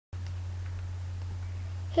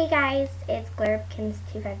Hey guys, it's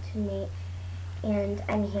Glurpkins2528 and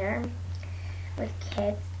I'm here with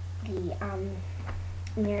Kit, the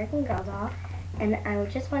American Girl doll, and I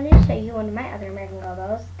just wanted to show you one of my other American Girl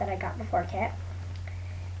dolls that I got before Kit.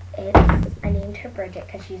 I named her Bridget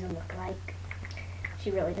because she's a lookalike.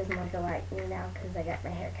 She really doesn't look like me now because I got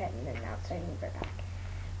my hair cut and then now it's starting to grow back.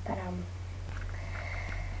 But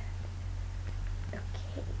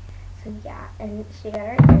okay, so yeah, and she got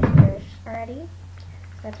her ears already.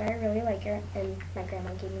 That's why I really like her, and my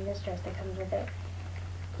grandma gave me this dress that comes with it.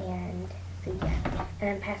 And so yeah, and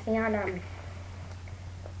I'm passing on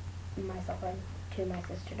my cell phone to my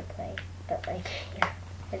sister to play. But like, yeah,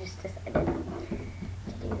 I just decided to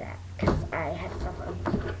do that because I had a cell phone.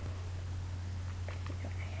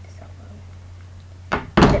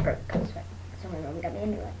 But it broke, so my mom got me a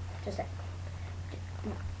new one. Just like,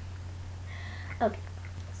 okay.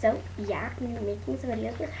 So yeah, I'm gonna be making some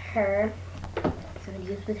videos with her.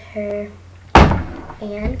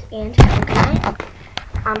 And Coconut.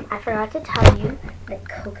 I forgot to tell you that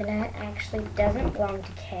Coconut actually doesn't belong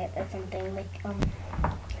to Kit. That's something like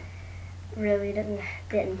really didn't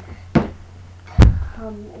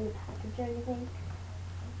come in the package or anything.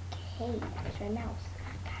 Okay, there's my mouse.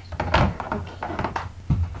 Gosh. Okay.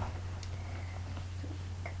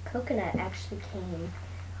 Coconut actually came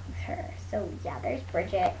with her. So yeah, there's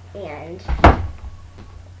Bridget and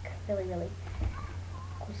really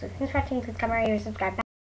cool. So thanks for watching. Please comment, rate, subscribe.